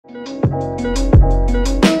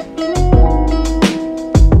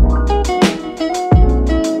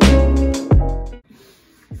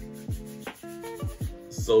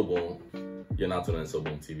So boom. You're not tuning in So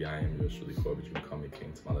Boom TV. I am yours truly, Corey, but you can call me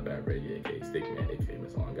King Smiley Bad Radio, aka Stick Man, aka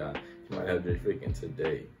Miss On God. You might have Drake freaking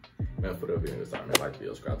today. Man, for the video, we're starting to like the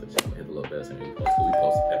video, subscribe to the channel, hit the little bell, and we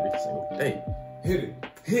post every single day. Hit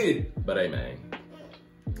it. But hey, man,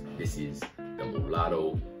 this is the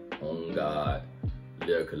Mulatto, On God,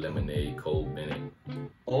 Lyrical Lemonade, Cole Bennett.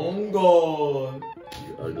 On God.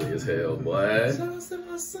 You ugly as hell, boy. Shout out to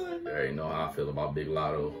my son. You already know how I feel about Big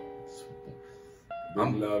Lotto.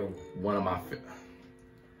 Lotto. One of my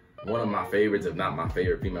favorites, if not my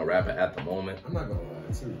favorite female rapper at the moment. I'm not gonna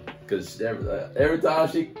lie too. Cause every time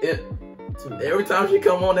she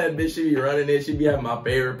come on that bitch, she be running it. She be having my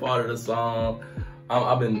favorite part of the song.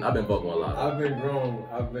 I've been fucking with Mulatto. I've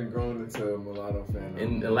been grown into a Mulatto fan.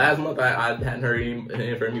 In last month, I hadn't heard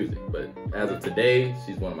any of her music, but as of today,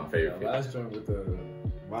 she's one of my favorite. Last joint with the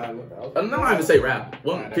I'm not even say rapper.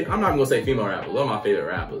 Well, I'm not even gonna say female rapper. One of my favorite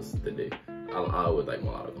rappers today. I always like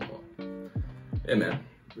Mulatto. Come on, hey man.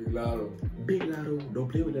 Big Lotto. Big Lotto, don't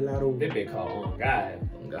play with the Lotto. That bit called On God.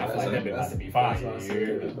 On God, I feel like that bit about to be fire.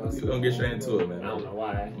 We're gonna get straight into it, man. I don't know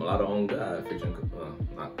why. Mulatto On God, featuring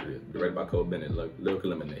directed by Cole Bennett, Lyrical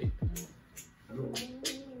Lemonade.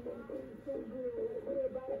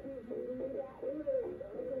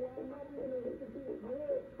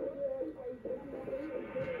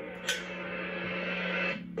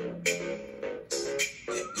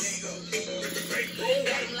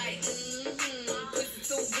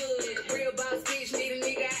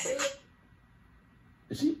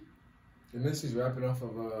 Is she? And then she's rapping off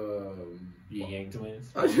of Yang Twins.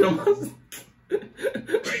 Oh, you know my...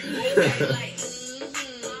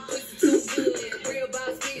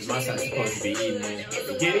 My son's supposed to be eating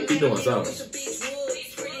it. Get it? He doing something.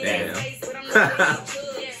 Damn.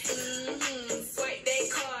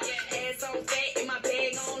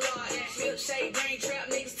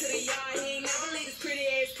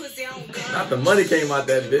 Not the money came out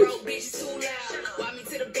that bitch.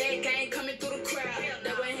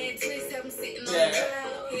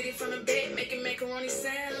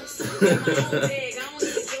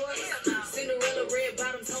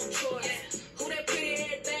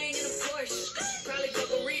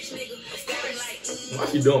 Why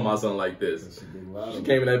she doing my son like this? She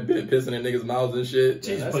came in that bit pissing in niggas' mouths and shit.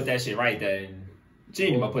 She just put that shit right there. She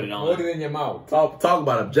didn't even put it on. Put it in your mouth. Talk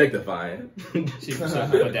about objectifying. She put that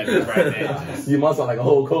bitch right there. You must sound like a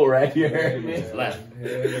whole coat rack here. Just left.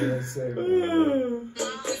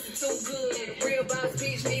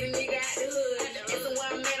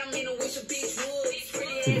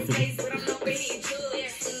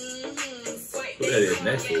 What that is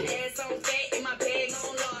next to it?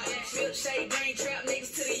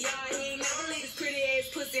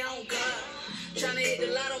 Tryna hit the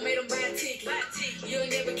lotto, made him buy a ticket. You'll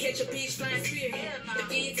never catch a bitch flying spirit.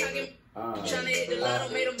 If you ain't talking, tryna hit the lotto,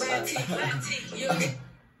 made him buy a ticket.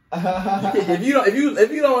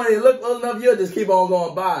 If you don't look close enough, you'll just keep on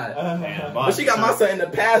going by. Damn, But she got my son in the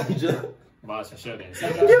passenger. Boss for sure didn't Give say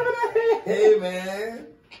her that. that. Hey man.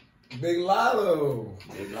 Big Lotto.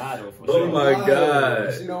 Big Lotto for Oh sure. my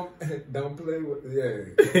God. She don't play with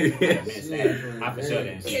I for sure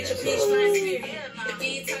didn't see Catch a that. bitch flying spirit. If he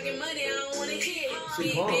ain't talking money, I don't wanna hear it. She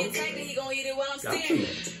He calm. been tight, he gon' eat it while I'm Got staring.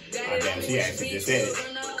 to. Got Oh, it damn, on she me, actually bitch, just said it.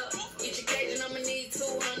 Get your cage and I'ma need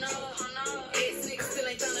 200. Ex-nigga still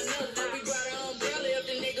ain't found another. We brought her umbrella if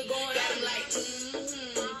the nigga going out. I'm like,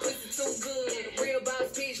 pussy too good. Real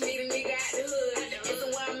boss bitch, need a nigga out the hood. That's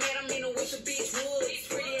why I'm mad, I'm in a wish a bitch would.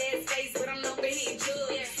 Pretty ass face, but I'm not gonna hit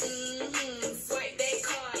judge. Swipe that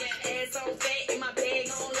card. Ass on fat and my bag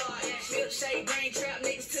on large. Milkshake, brain trap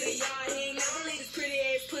niggas to the yard. He ain't never leave this pretty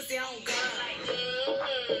ass pussy on God. Like,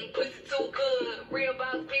 pussy too good. Real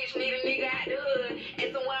boss bitch, need a nigga out the hood.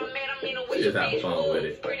 And so why I'm mad, I'm in a wish Just a have bitch fun with would.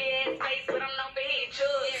 it. Pretty ass face, but I'm not gonna hit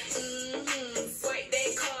judge. Swipe that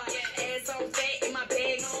card. Ass on fat and my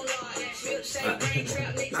bag on large. Milkshake, brain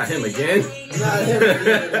trap niggas Not to him the again. yard. He ain't never leave this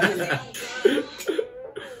pussy on God.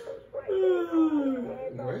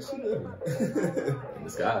 Where's she living? In the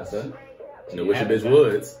sky, son. In the Wish a Bitch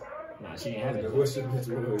Woods. Nah, she ain't having The it. Wish a Bitch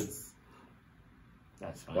Woods.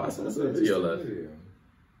 That's Why fine. is this video left? You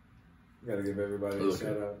gotta give everybody a Okay.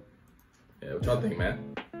 shout out. Yeah, what y'all think,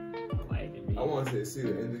 man? Like, it be- I wanted to see the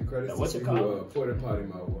ending credits What's to it see who called? Porta Potty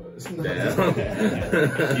Mouth was. Damn.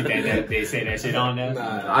 You think that they say that shit on there?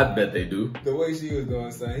 Nah. I bet they do. The way she was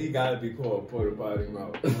doing something, he gotta be called Porta Potty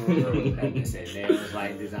Mouth. That just said nails,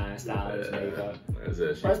 like design, style, makeup. That's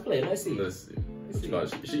it. Press play, let's see. Let's see.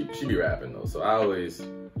 She be rapping though, so I always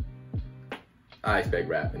I expect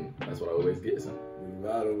rapping. That's what I always get. Son.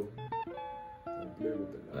 Mulatto. Don't play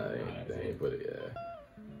with it. Nah, they ain't put it. Yeah.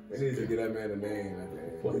 They need to get that man a name.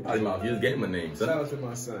 What you talking about? He just gave him a name, son. Shout out to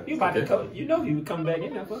my son. You about to come? You know he would come back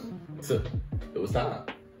in there for. So, it was time.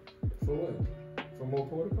 For what? For more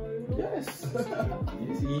porta potty? Yes.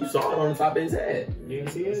 you saw it on the top of his head. You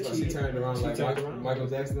didn't see it? She turned around like Michael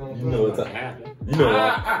Jackson on You know what time? Happened. You know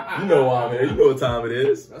why? You know why, man. You know what time it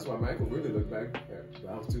is. That's why Michael really looked back.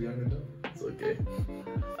 I was too young to know. It's okay.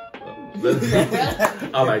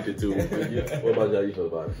 I liked it too. What about y'all? You feel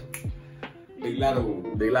about it?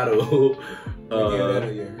 Mulatto. I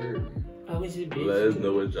wish it be. Let us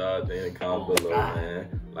know what y'all think in the comments below,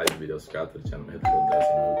 man. Like the video, subscribe to the channel, hit the little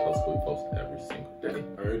bell so we post every single day.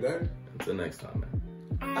 Heard that? Until next time, man.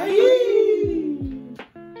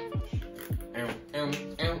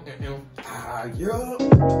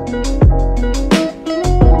 Yeah.